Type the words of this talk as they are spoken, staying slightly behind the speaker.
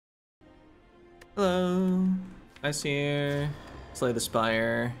Hello. Nice here. Slay the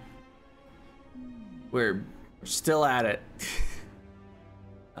Spire. We're still at it.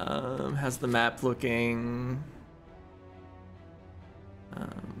 How's the map looking?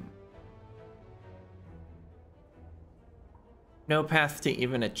 No path to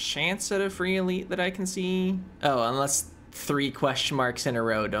even a chance at a free elite that I can see. Oh, unless 3 question marks in a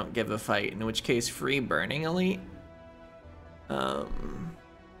row don't give a fight, in which case free burning elite. And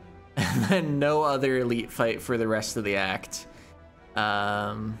then no other elite fight for the rest of the act.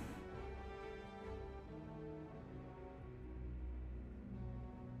 Kind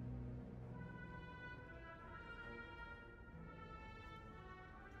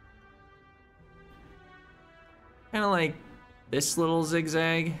of like this little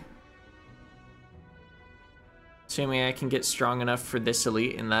zigzag. Assuming I can get strong enough for this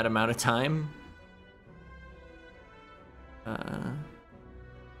elite in that amount of time.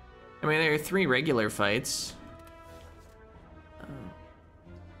 I mean, there are 3 regular fights.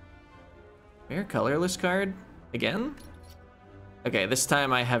 Rare colorless card? Again? Okay, this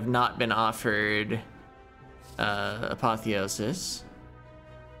time I have not been offered Apotheosis.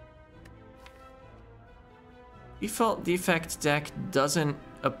 Default defect deck doesn't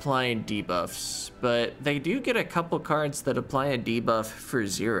apply debuffs, but they do get a couple cards that apply a debuff for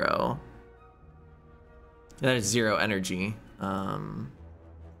 0. That is 0 energy.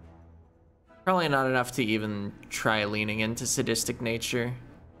 Probably not enough to even try leaning into sadistic nature.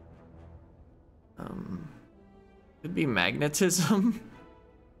 Could be magnetism.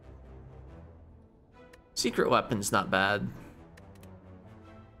 Secret weapon's not bad.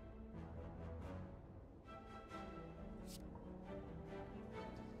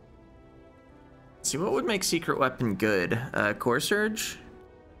 Let's see, what would make secret weapon good? Core surge?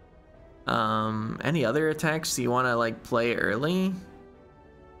 Any other attacks you want to like play early?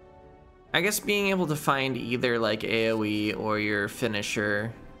 I guess being able to find either like AoE or your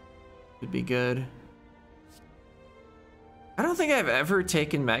finisher would be good. I don't think I've ever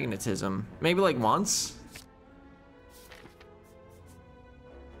taken magnetism. Maybe like once.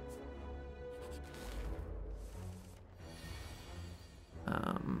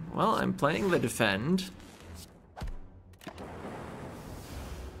 Well, I'm playing the defend.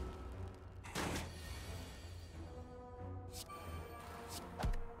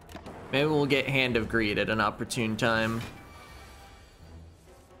 Maybe we'll get Hand of Greed at an opportune time.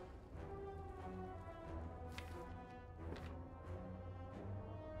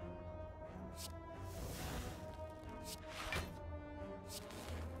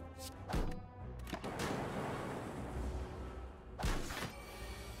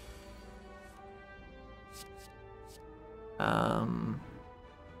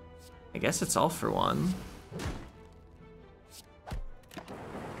 I guess it's all for one.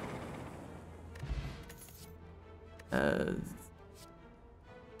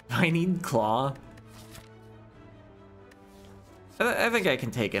 I need Claw. I think I can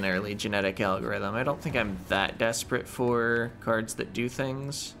take an early genetic algorithm. I don't think I'm that desperate for cards that do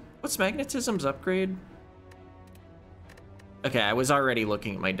things. What's Magnetism's upgrade? Okay, I was already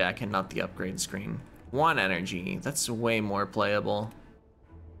looking at my deck and not the upgrade screen. 1 energy, that's way more playable.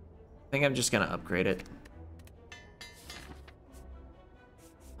 I think I'm just gonna upgrade it.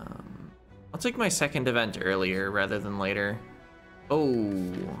 I'll take my second event earlier rather than later.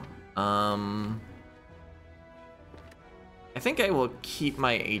 Oh, I think I will keep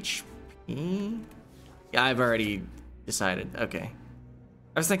my HP. Yeah, I've already decided. Okay.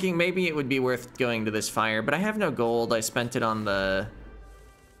 I was thinking maybe it would be worth going to this fire, but I have no gold. I spent it on the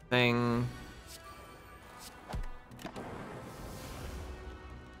thing.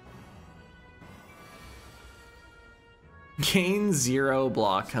 Gain 0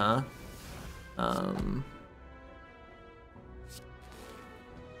 block, huh?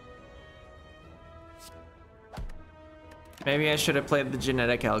 Maybe I should have played the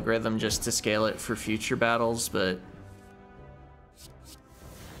genetic algorithm just to scale it for future battles, but...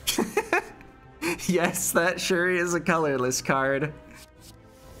 Yes, that sure is a colorless card.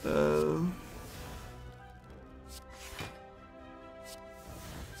 Oh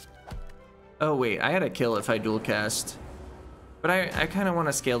wait, I had a kill if I dual cast. But I kind of want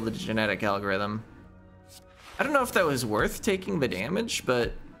to scale the genetic algorithm. I don't know if that was worth taking the damage,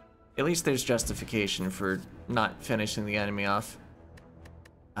 but at least there's justification for not finishing the enemy off.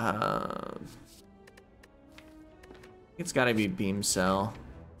 It's gotta be Beam Cell.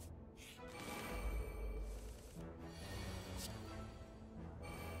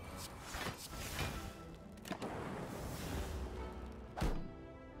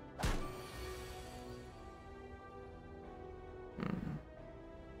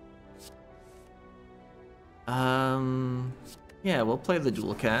 Yeah, we'll play the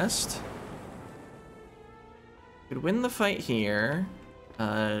dual cast. Could win the fight here.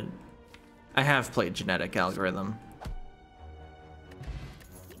 I have played genetic algorithm.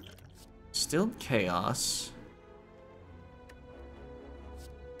 Still chaos.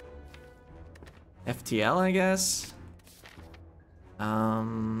 FTL, I guess.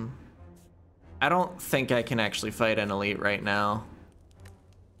 I don't think I can actually fight an elite right now.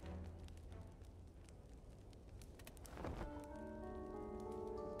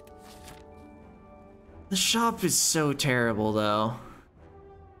 The shop is so terrible, though.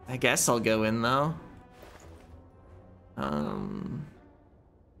 I guess I'll go in, though.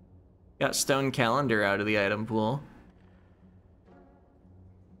 Got Stone Calendar out of the item pool.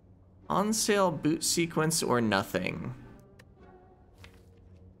 On sale boot sequence or nothing.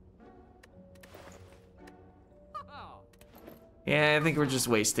 Yeah, I think we're just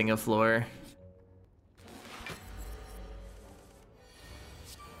wasting a floor.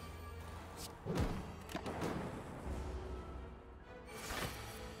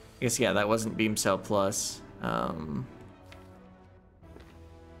 I guess, yeah, that wasn't Beam Cell Plus.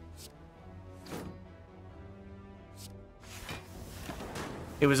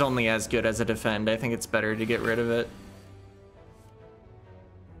 It was only as good as a defend. I think it's better to get rid of it.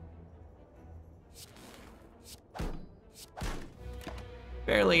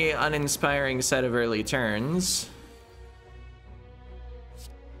 Fairly uninspiring set of early turns.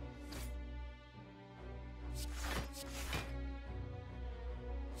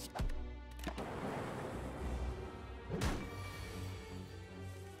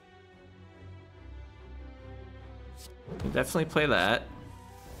 Definitely play that.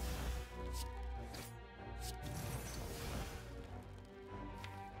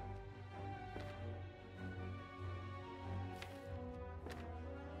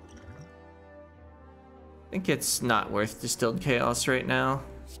 I think it's not worth Distilled Chaos right now.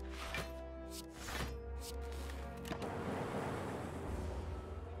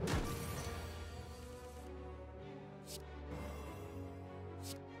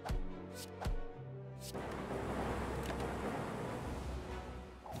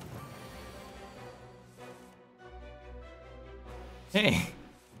 Hey,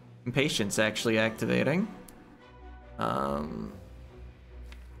 Impatience actually activating.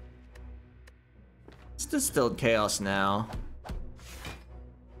 It's Distilled Chaos now.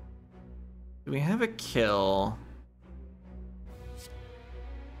 Do we have a kill?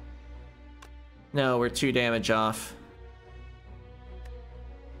 No, we're 2 damage off.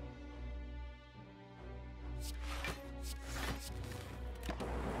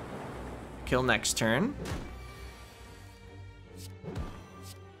 Kill next turn.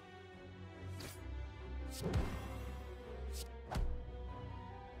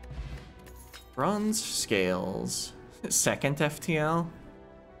 Bronze Scales. Second FTL?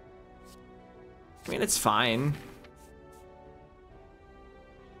 I mean, it's fine.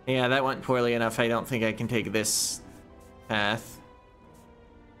 Yeah, that went poorly enough. I don't think I can take this path.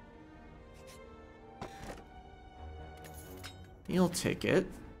 You'll take it.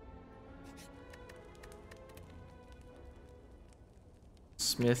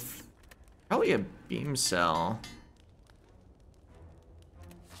 Smith. Probably a beam cell.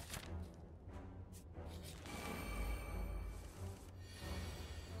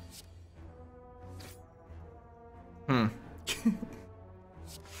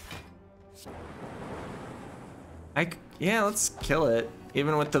 Yeah, let's kill it.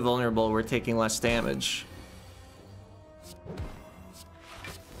 Even with the vulnerable, we're taking less damage.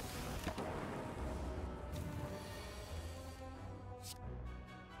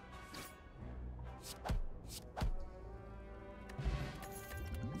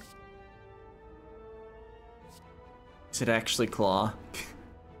 Is it actually Claw?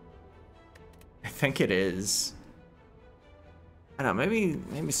 I think it is. I don't know,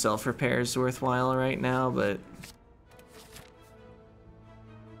 maybe self-repair is worthwhile right now, but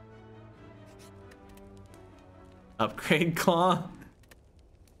upgrade Claw?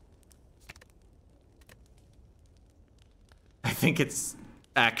 I think it's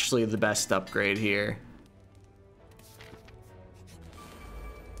actually the best upgrade here.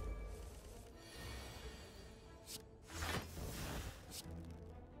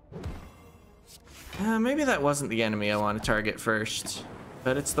 Maybe that wasn't the enemy I want to target first,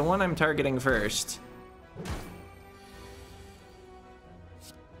 but it's the one I'm targeting first.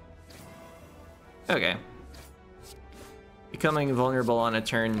 Okay. Becoming vulnerable on a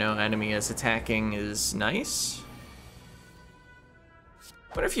turn no enemy is attacking is nice.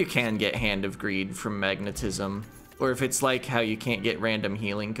 What if you can get Hand of Greed from Magnetism? Or if it's like how you can't get random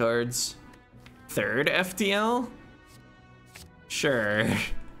healing cards Third FTL? Sure.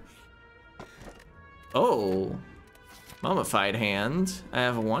 Oh. Mummified hand. I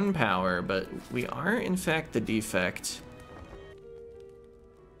have 1 power, but we are in fact the defect.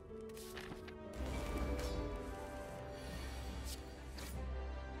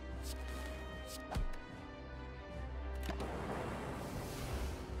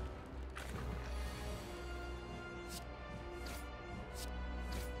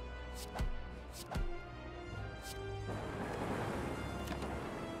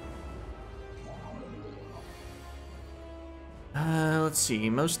 Let's see,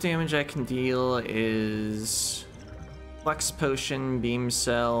 most damage I can deal is Flex Potion, Beam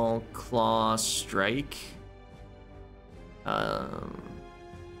Cell, Claw, Strike. I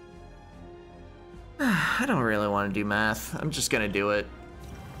don't really want to do math. I'm just gonna do it.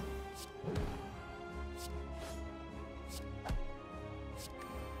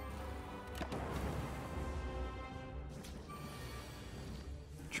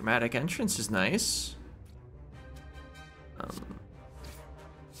 Dramatic Entrance is nice.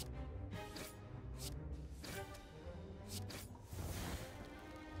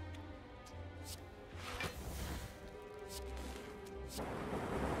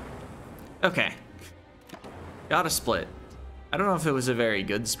 Okay. Got a split. I don't know if it was a very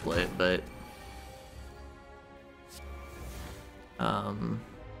good split, but...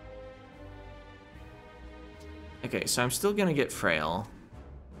 Okay, so I'm still gonna get Frail.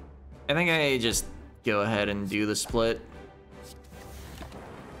 I think I just go ahead and do the split.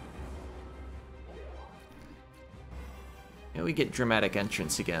 And we get Dramatic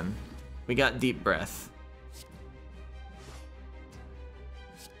Entrance again. We got Deep Breath.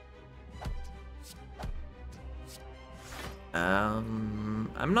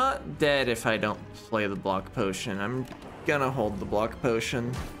 I'm not dead if I don't play the block potion. I'm gonna hold the block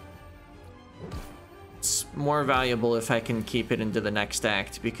potion. It's more valuable if I can keep it into the next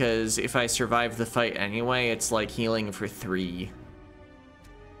act, because if I survive the fight anyway, it's like healing for 3.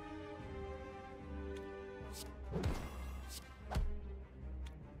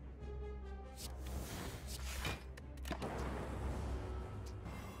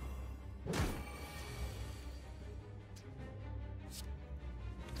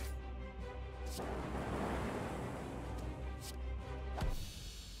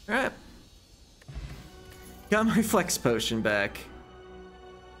 Alright. Got my Flex Potion back.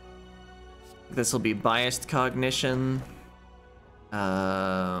 This will be Biased Cognition.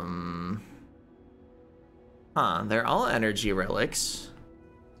 Huh, they're all energy relics.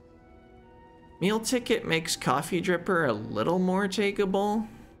 Meal Ticket makes Coffee Dripper a little more takeable.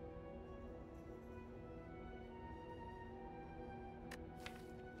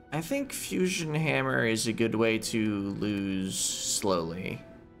 I think Fusion Hammer is a good way to lose slowly.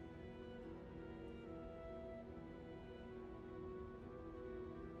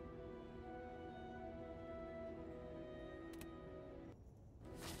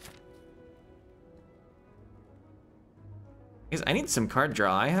 Because I need some card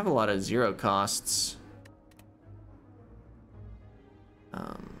draw. I have a lot of 0 costs.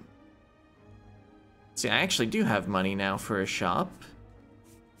 See, I actually do have money now for a shop.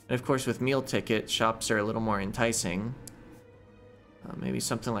 And of course, with Meal Ticket, shops are a little more enticing. Maybe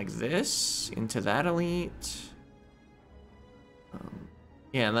something like this into that elite.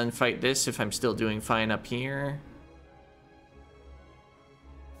 Yeah, and then fight this if I'm still doing fine up here.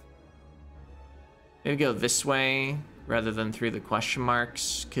 Maybe go this way rather than through the question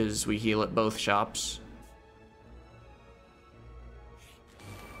marks, because we heal at both shops.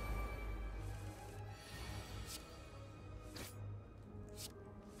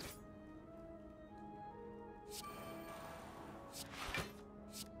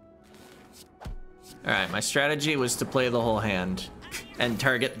 Alright, my strategy was to play the whole hand and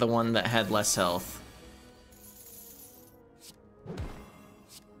target the one that had less health.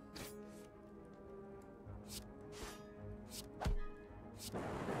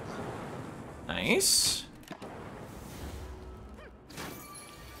 Nice.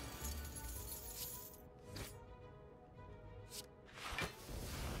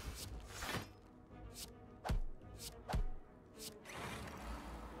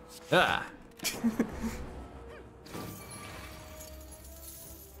 Ah.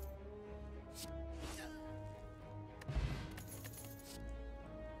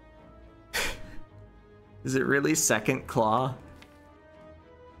 Is it really second claw?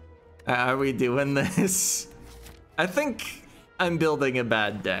 Are we doing this? I think I'm building a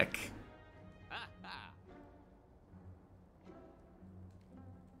bad deck.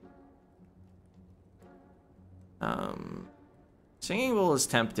 Singing Bowl is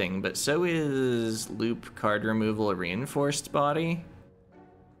tempting, but so is Loop card removal a reinforced body.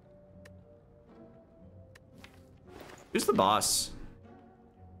 Who's the boss?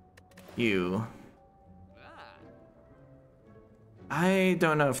 You. I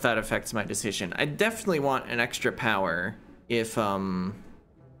don't know if that affects my decision. I definitely want an extra power if I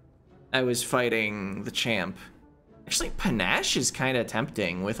was fighting the champ. Actually, Panache is kind of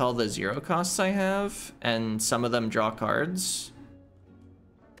tempting with all the 0 costs I have, and some of them draw cards.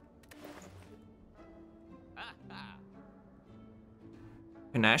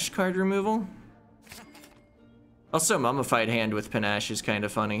 Panache card removal? Also, Mummified Hand with Panache is kind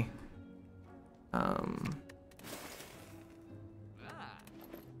of funny.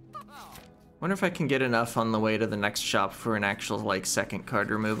 Wonder if I can get enough on the way to the next shop for an actual, like, second card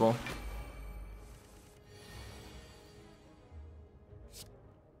removal.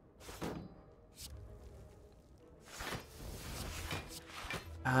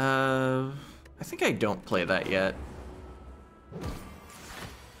 I think I don't play that yet.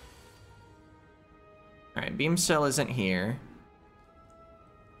 Alright, Beam Cell isn't here.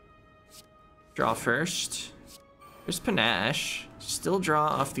 Draw first. There's Panache. Still draw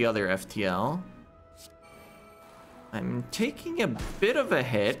off the other FTL. I'm taking a bit of a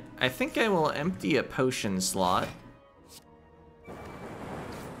hit. I think I will empty a potion slot.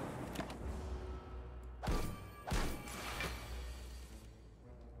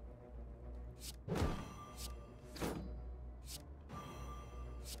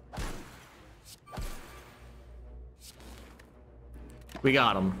 We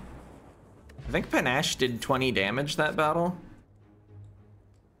got him. I think Panache did 20 damage that battle.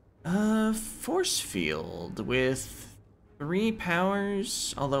 Force Field with 3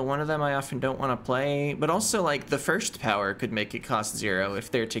 powers, although one of them I often don't want to play, but also like the first power could make it cost 0 if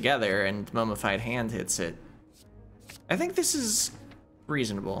they're together and Mummified Hand hits it. I think this is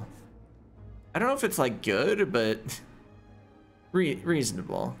reasonable. I don't know if it's like good, but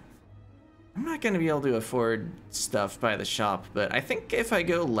reasonable. I'm not going to be able to afford stuff by the shop, but I think if I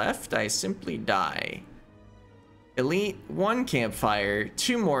go left, I simply die. Elite, 1 campfire,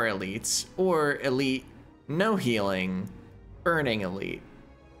 2 more elites, or elite, no healing, burning elite.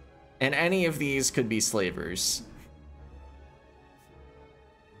 And any of these could be slavers.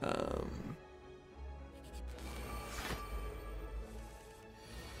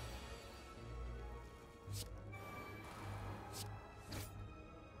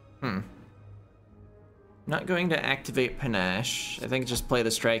 Not going to activate Panache. I think just play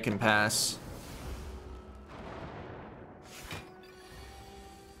the strike and pass.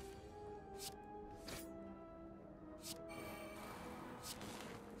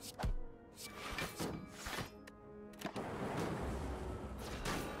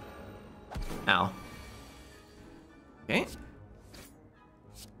 Ow. Okay.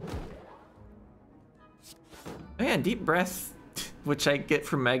 Oh yeah, deep breath, which I get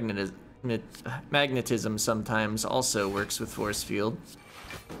from magnetism sometimes, also works with force field.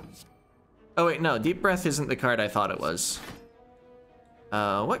 Oh wait, no, deep breath isn't the card I thought it was.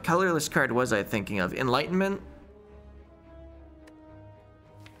 What colorless card was I thinking of? Enlightenment?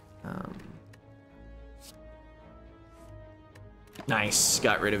 Nice,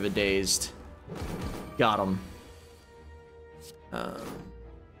 got rid of a dazed. Got him.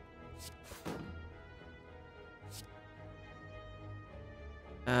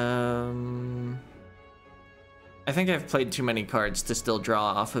 I think I've played too many cards to still draw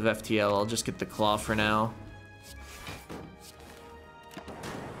off of FTL. I'll just get the claw for now.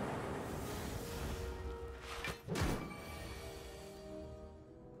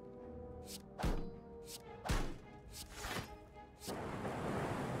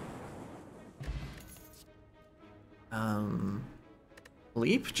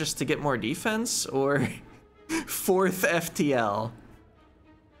 Leap just to get more defense, or 4th FTL?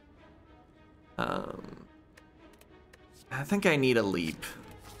 I think I need a leap.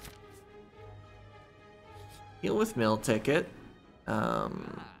 Heal with mill ticket.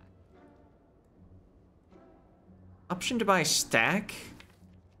 Option to buy stack.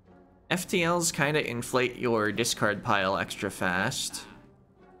 FTLs kind of inflate your discard pile extra fast.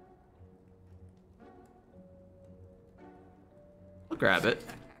 I'll grab it.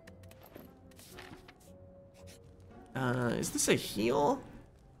 Is this a heal?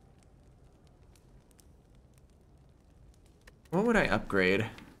 What would I upgrade?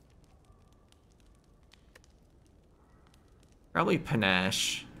 Probably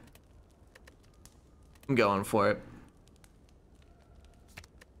Panache. I'm going for it.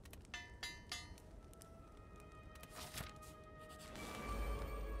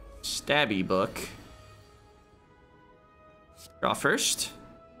 Stabby book. Draw first.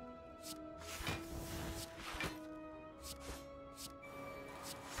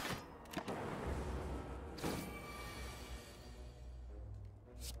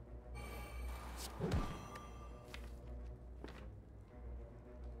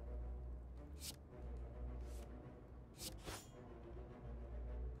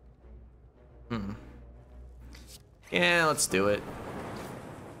 Yeah, let's do it.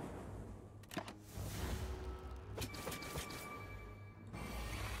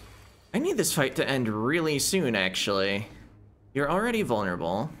 I need this fight to end really soon, actually. You're already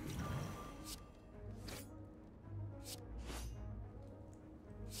vulnerable.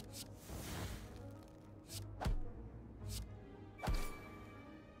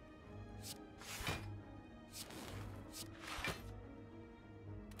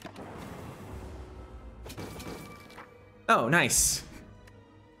 Oh, nice.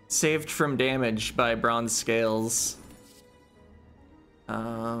 Saved from damage by bronze scales.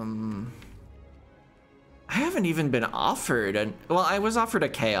 I haven't even been offered an... Well, I was offered a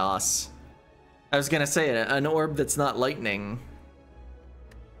chaos. I was gonna say an orb that's not lightning.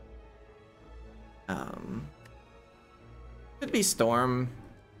 Could be storm.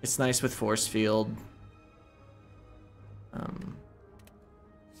 It's nice with force field.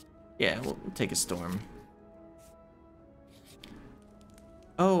 Yeah, we'll take a storm.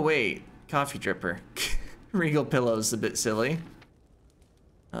 Oh wait, coffee dripper. Regal pillow's a bit silly.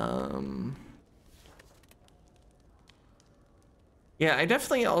 Yeah, I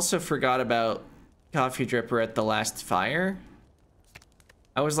definitely also forgot about coffee dripper at the last fire.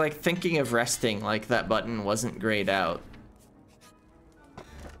 I was like thinking of resting like that button wasn't grayed out. I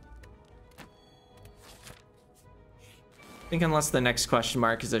think unless the next question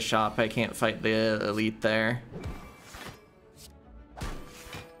mark is a shop, I can't fight the elite there.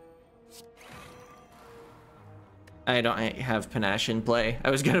 I don't have panache in play.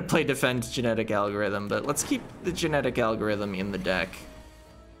 I was gonna play defend genetic algorithm, but let's keep the genetic algorithm in the deck.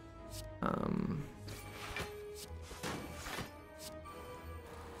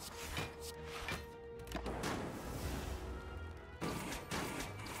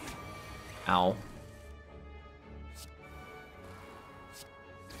 Ow.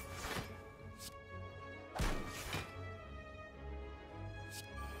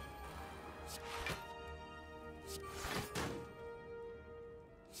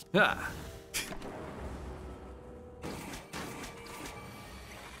 Ah.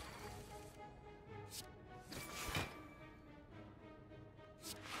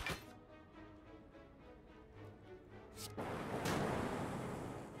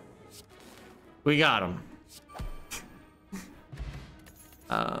 We got him.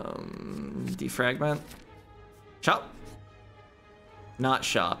 Defragment. Chop. Not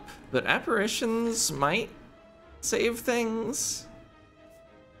shop, but apparitions might save things.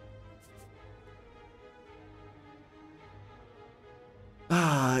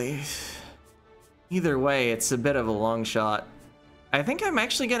 Either way, it's a bit of a long shot. I think I'm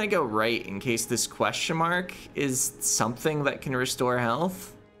actually gonna go right in case this question mark is something that can restore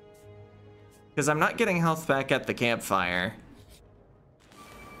health. Because I'm not getting health back at the campfire.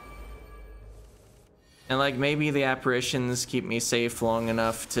 And like maybe the apparitions keep me safe long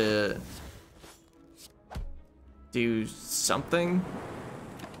enough to do something.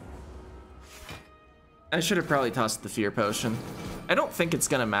 I should have probably tossed the fear potion. I don't think it's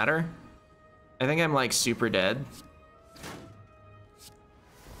gonna matter. I think I'm like super dead.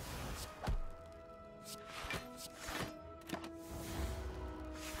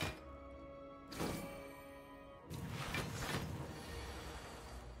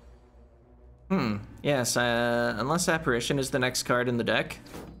 Yes, unless apparition is the next card in the deck,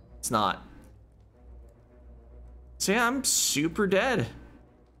 it's not. So yeah, I'm super dead.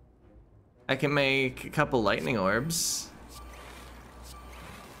 I can make a couple lightning orbs.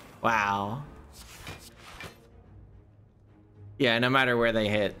 Wow. Yeah, no matter where they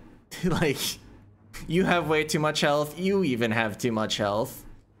hit. Like, you have way too much health. You even have too much health.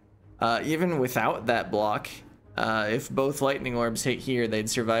 Even without that block, if both lightning orbs hit here, they'd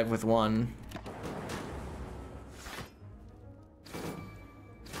survive with one.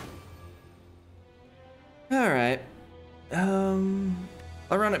 All right. I'll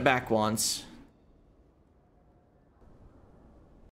run it back once.